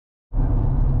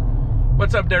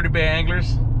What's up, Dirty Bay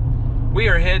anglers? We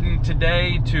are heading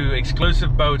today to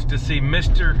Exclusive Boats to see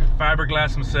Mr.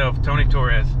 Fiberglass himself, Tony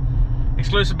Torres.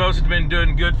 Exclusive Boats has been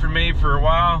doing good for me for a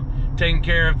while, taking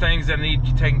care of things that need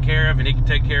taken care of, and he can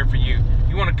take care of for you.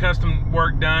 You want a custom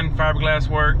work done, fiberglass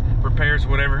work, repairs,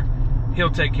 whatever,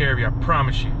 he'll take care of you, I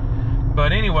promise you.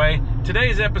 But anyway,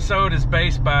 today's episode is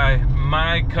based by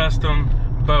my custom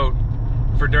boat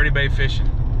for Dirty Bay fishing.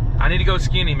 I need to go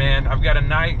skinny, man. I've got a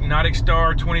Nautic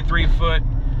Star 23-foot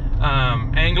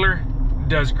angler.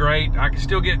 Does great. I can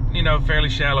still get, you know, fairly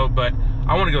shallow, but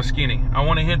I want to go skinny. I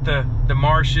want to hit the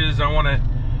marshes. I want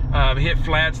to hit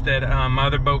flats that my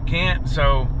other boat can't.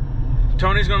 So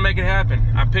Tony's gonna make it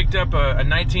happen. I picked up a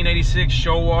 1986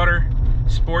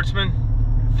 Shoalwater Sportsman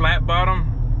flat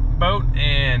bottom boat,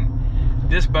 and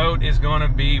this boat is gonna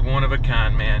be one of a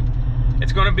kind, man.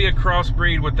 It's gonna be a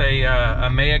crossbreed with a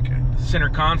Maic center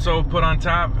console put on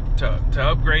top to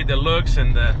upgrade the looks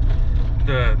and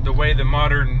the way the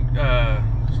modern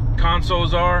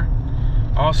consoles are.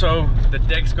 Also, the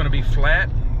deck's gonna be flat.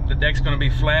 The deck's gonna be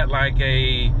flat like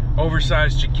a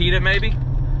oversized Chiquita maybe.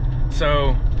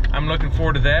 So I'm looking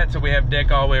forward to that. So we have deck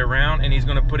all the way around, and he's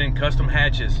gonna put in custom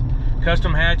hatches.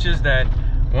 Custom hatches that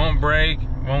won't break,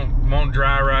 won't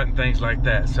dry rot and things like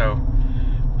that. So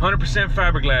 100%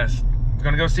 fiberglass.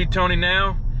 Gonna go see Tony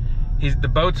now. The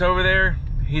boat's over there.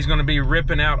 He's gonna be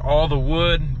ripping out all the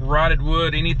wood, rotted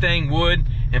wood, anything wood,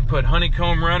 and put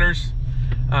honeycomb runners,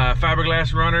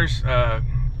 fiberglass runners,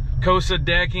 Cosa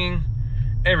decking,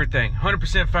 everything.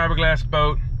 100% fiberglass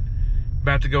boat.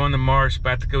 About to go in the marsh,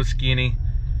 about to go skinny,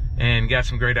 and got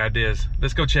some great ideas.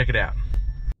 Let's go check it out.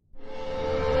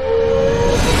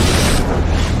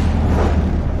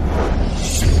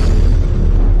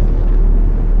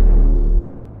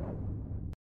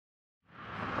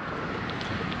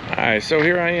 Alright, so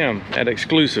here I am at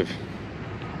Exclusive.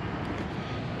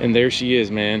 And there she is,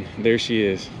 man. There she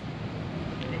is.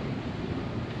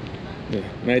 The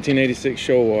 1986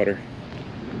 Shoalwater.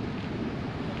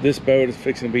 This boat is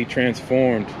fixing to be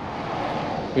transformed.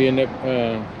 We end up,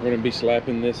 we're going to be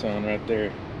slapping this on right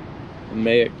there. The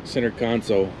Maic center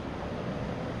console.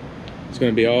 It's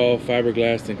going to be all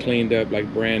fiberglassed and cleaned up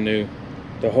like brand new.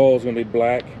 The hull is going to be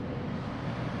black.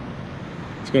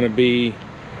 It's going to be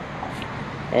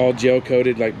all gel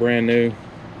coated like brand new.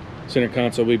 Center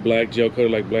console will be black, gel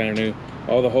coated like brand new.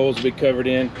 All the holes will be covered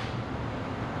in,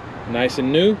 nice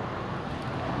and new.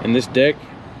 And this deck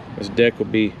will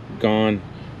be gone,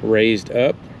 raised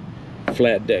up,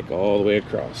 flat deck all the way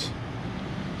across.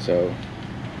 So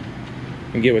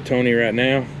I can get with Tony right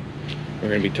now. We're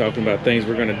gonna be talking about things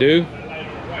we're gonna do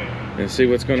and see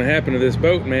what's gonna happen to this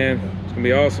boat, man. It's gonna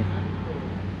be awesome.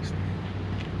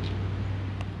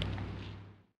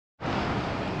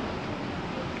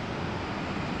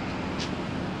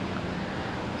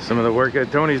 Some of the work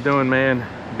that Tony's doing, man.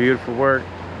 Beautiful work.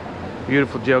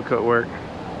 Beautiful gel coat work.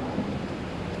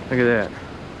 Look at that.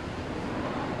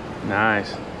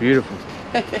 Nice. Beautiful.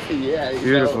 Yeah,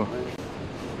 beautiful.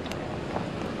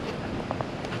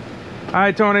 All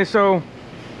right, Tony, so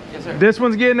yes, sir. This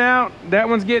one's getting out, that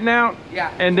one's getting out.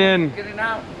 Yeah. And then getting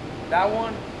out. That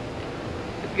one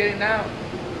is getting out.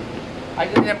 I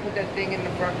just need to put that thing in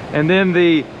the front. And then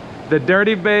the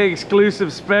Dirty Bay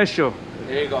Exclusive Special.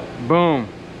 There you go. Boom.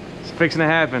 It's fixing to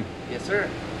happen. Yes, sir.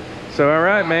 So all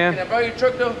right, man. Can I borrow your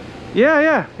truck though?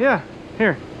 Yeah.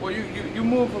 Here. Well, you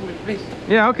move for me, please.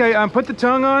 Yeah, okay. Put the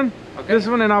tongue on this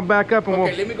one, and I'll back up and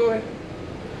okay, let me go ahead.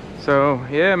 So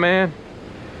yeah, man.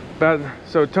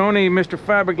 So Tony, Mr.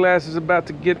 Fiberglass, is about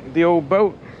to get the old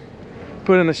boat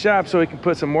put in the shop so he can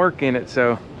put some work in it.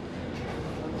 So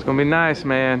it's gonna be nice,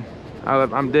 man.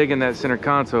 I'm digging that center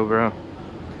console, bro.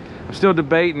 I'm still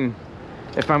debating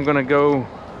if I'm gonna go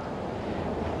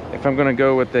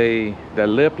with the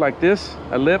lip like this,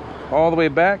 a lip all the way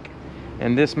back,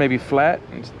 and this maybe flat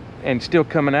and still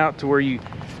coming out to where you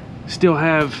still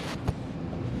have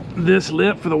this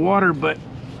lip for the water, but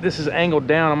this is angled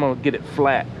down. I'm gonna get it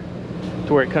flat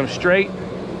to where it comes straight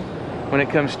when it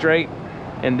comes straight,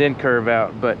 and then curve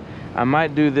out. But I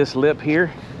might do this lip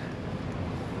here,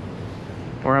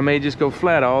 or I may just go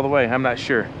flat all the way. I'm not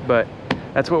sure, but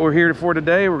that's what we're here for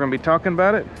today. We're gonna be talking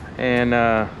about it, and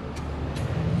I'm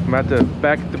about to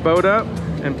back the boat up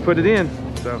and put it in.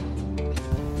 So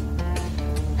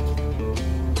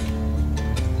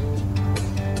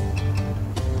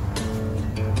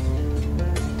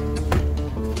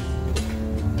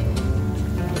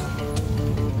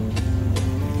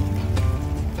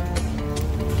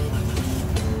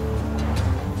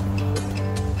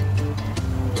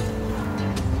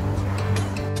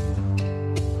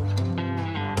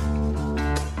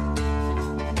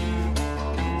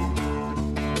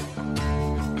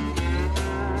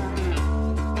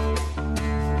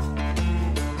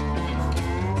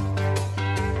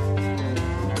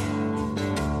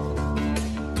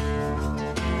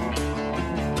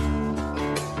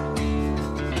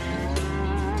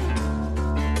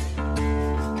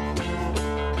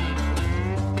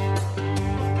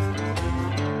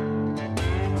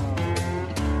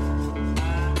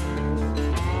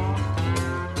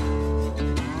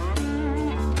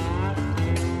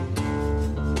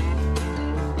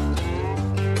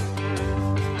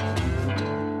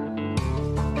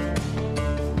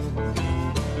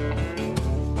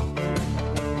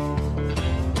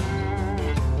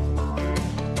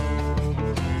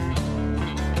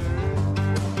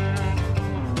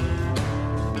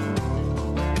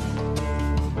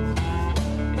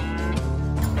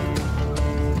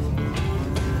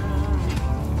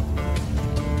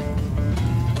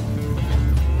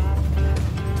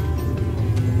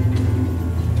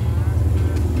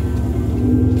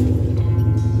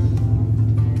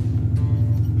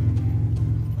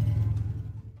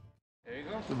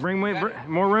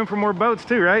for more boats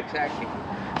too, right? Exactly.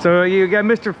 So you got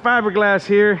Mr. Fiberglass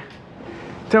here.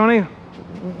 Tony,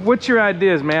 what's your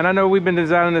ideas, man? I know we've been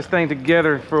designing this thing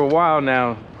together for a while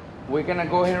now. We're gonna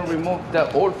go ahead and remove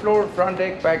the old floor, front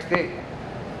deck, back deck.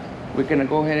 We're gonna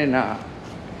go ahead and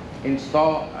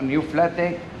install a new flat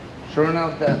deck, shorten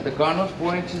out the gunnels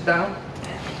 4 inches down,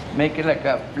 make it like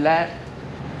a flat,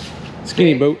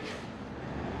 Skinny boat.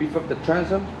 beef up the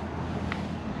transom.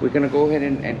 We're gonna go ahead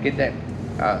and get that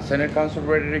center console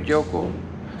ready to Joko.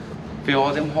 Fill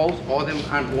all them holes, all them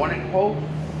unwanted holes,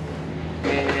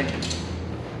 and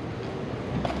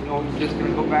you know, you're just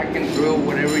gonna go back and drill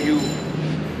whatever you're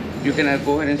gonna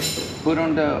go ahead and put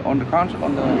on the console,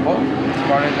 on the hole, as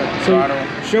far as the throttle.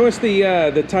 Show us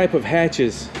the type of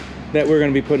hatches that we're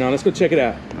going to be putting on. Let's go check it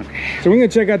out. Okay. So we're going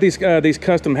to check out these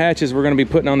custom hatches we're going to be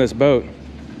putting on this boat.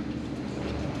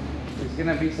 It's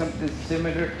gonna be something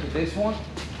similar to this one.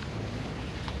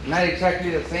 Not exactly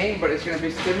the same, but it's gonna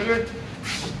be similar.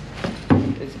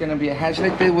 It's gonna be a hatch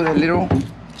like this with a little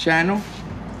channel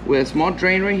with a small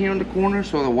drain right here on the corner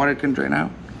so the water can drain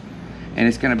out. And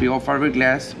it's gonna be all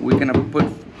fiberglass. We're gonna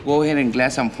go ahead and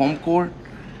glass some foam core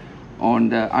on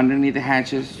the underneath the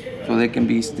hatches so they can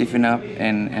be stiffened up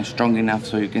and strong enough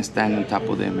so you can stand on top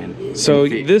of them. And so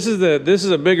this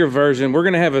is a bigger version. We're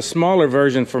gonna have a smaller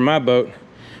version for my boat,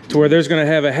 to where there's gonna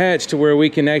have a hatch to where we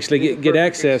can actually get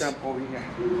access.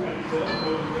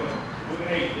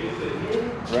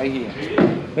 Right here.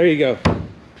 There you go.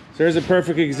 So there's a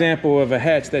perfect example of a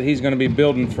hatch that he's gonna be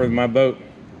building for my boat.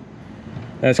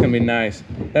 That's gonna be nice.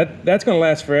 That's gonna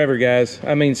last forever, guys.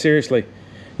 I mean, seriously.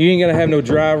 You ain't gonna have no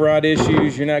dry rot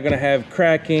issues. You're not gonna have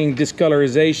cracking,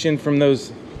 discolorization from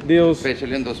those deals.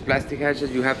 Especially in those plastic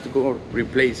hatches, you have to go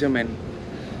replace them, and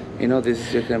you know, this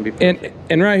is just gonna be perfect.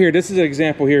 And right here, this is an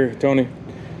example here, Tony.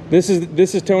 This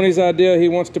is Tony's idea. He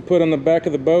wants to put on the back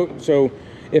of the boat. So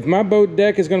if my boat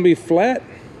deck is gonna be flat,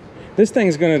 this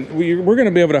thing's we're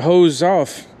gonna be able to hose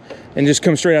off and just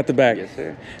come straight out the back. Yes,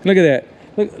 sir. Look at that.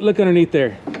 Look underneath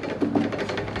there.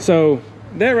 So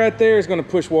that right there is going to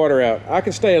push water out. I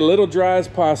can stay a little dry as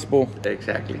possible.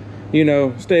 Exactly. You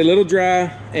know, stay a little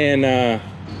dry and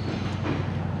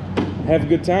have a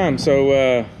good time.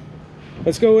 So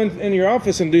let's go in your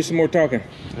office and do some more talking.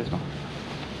 Let's go.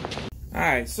 All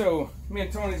right, so me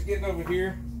and Tony's getting over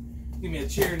here. Give me a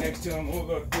chair next to him. We'll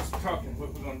go do some talking,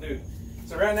 what we're going to do.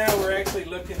 So right now we're actually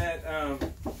looking at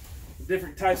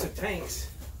different types of tanks.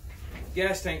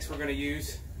 Gas tanks we're going to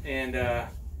use and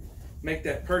make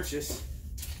that purchase.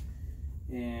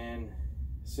 And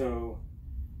so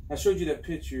I showed you that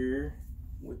picture,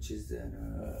 which is that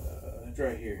it's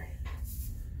right here.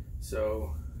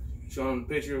 So showing the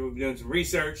picture, we'll be doing some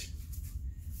research.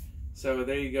 So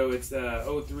there you go. It's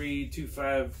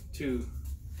 03252.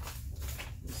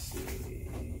 Let's see.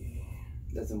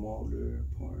 That's a molder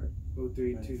part.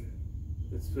 032.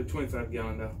 It's for 25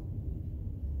 gallon though. I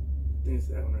think it's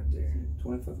that one right there.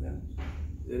 25 gallons.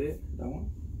 Is that it? That one?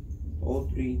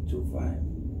 0325.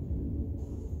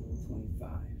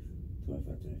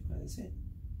 25, that's it.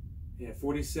 Yeah,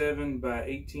 47 by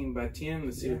 18 by 10.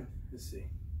 Let's see. Yeah. Let's see.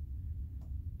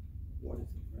 What is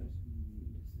the price?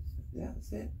 Yeah,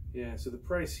 that's it. Yeah, so the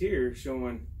price here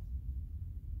showing,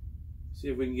 see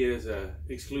if we can get us a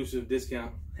exclusive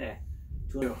discount.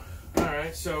 All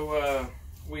right, so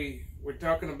we're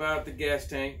talking about the gas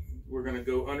tank. We're going to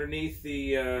go underneath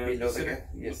the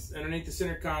underneath the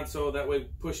center console. That way,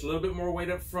 push a little bit more weight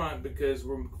up front because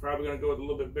we're probably going to go with a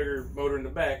little bit bigger motor in the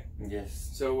back.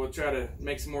 Yes. So we'll try to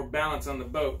make some more balance on the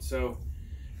boat. So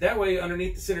that way,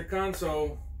 underneath the center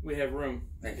console, we have room.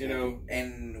 Exactly. You know.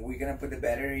 And we're gonna put the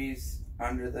batteries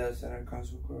under the center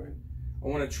console, correct? I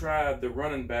want to try the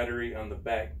running battery on the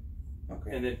back.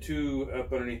 Okay. And then 2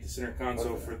 up underneath the center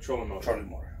console for the trolling motor. Trolling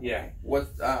motor. Yeah. Okay. What?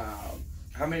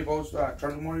 How many volts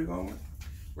trolling motor you going with?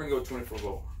 We're gonna go 24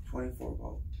 volt. 24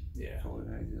 volt. Yeah. So we're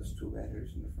gonna need those 2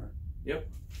 batteries in the front. Yep.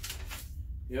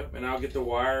 Yep. And I'll get the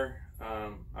wire.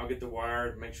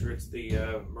 Make sure it's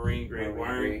the marine grade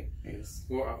wiring. Yes.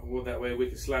 Well, that way we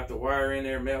can slap the wire in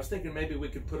there. I was thinking maybe we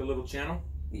could put a little channel.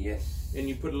 Yes. And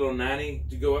you put a little 90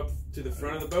 to go up to the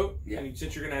front of the boat. Yeah. And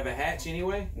since you're gonna have a hatch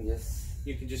anyway. Yes.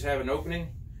 You can just have an opening.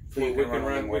 So we can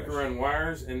run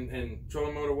wires and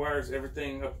trolling motor wires,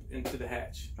 everything up into the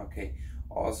hatch. Okay.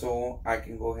 Also, I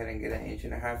can go ahead and get an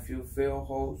 1.5 inch fill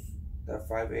hose, the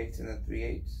 5/8 and the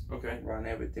 3/8. Okay. Run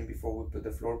everything before we put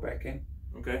the floor back in.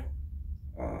 Okay.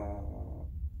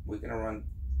 We're gonna run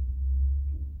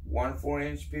 1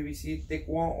 4-inch PVC thick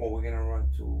wall, or we're gonna run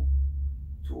two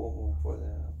of them for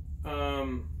the.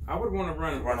 I would want to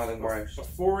run all the wires. A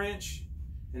 4-inch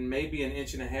and maybe an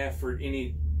 1.5 inch for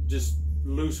any just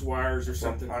loose wires or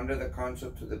something. From under the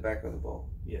console to the back of the boat.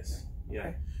 Yes. Yeah.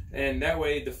 Okay. And that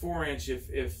way, the 4-inch,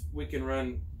 if we can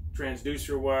run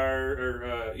transducer wire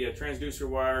or transducer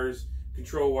wires,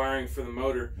 control wiring for the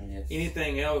motor. Yes.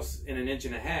 Anything else in 1.5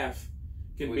 inches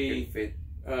can We can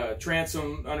fit.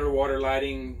 Transom, underwater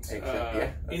lighting,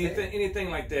 anything anything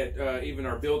like that. Even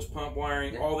our bilge pump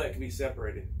wiring, all that can be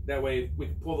separated. That way, we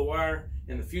can pull the wire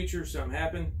in the future. Something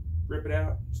happened, rip it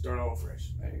out, start all fresh.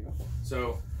 There you go.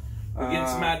 So we're getting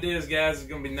some ideas, guys. It's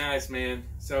gonna be nice, man.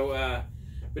 So.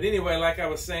 But anyway, like I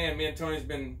was saying, me and Tony's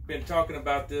been talking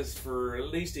about this for at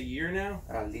least a year now.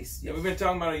 At least, yes. Yeah, we've been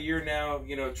talking about a year now,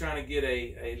 you know, trying to get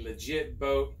a legit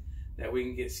boat that we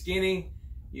can get skinny.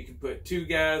 You can put 2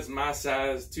 guys, my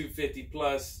size, 250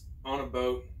 plus, on a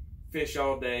boat, fish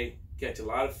all day, catch a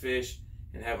lot of fish,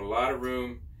 and have a lot of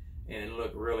room, and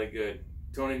look really good.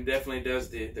 Tony definitely does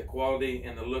the quality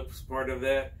and the looks part of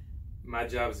that. My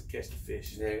job is to catch the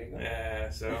fish. There you go.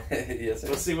 So yes,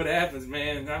 we'll see what happens,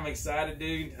 man. I'm excited,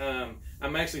 dude.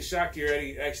 I'm actually shocked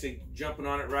you're actually jumping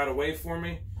on it right away for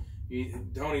me.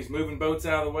 Tony's moving boats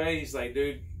out of the way. He's like,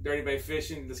 dude, Dirty Bay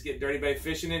Fishing. Let's get Dirty Bay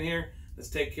Fishing in here. Let's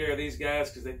take care of these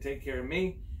guys because they take care of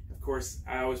me. Of course,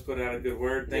 I always put out a good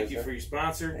word. Thank you for your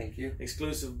sponsor. Thank you.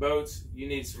 Exclusive Boats. You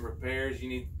need some repairs. You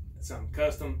need something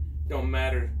custom. Don't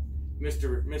matter.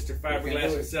 Mr.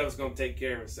 Fiberglass himself is going to take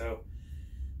care of it. So.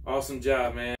 Awesome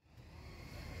job, man.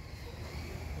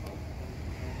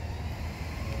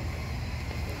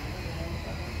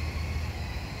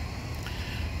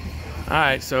 All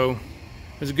right, so it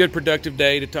was a good productive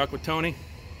day to talk with Tony,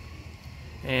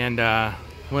 and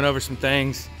went over some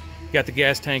things. Got the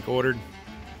gas tank ordered.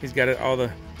 He's got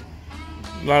a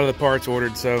lot of the parts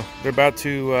ordered, so they're about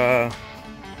to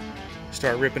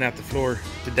start ripping out the floor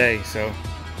today. So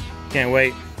can't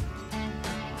wait.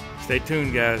 Stay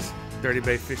tuned, guys. Dirty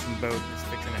Bay Fishing Boat.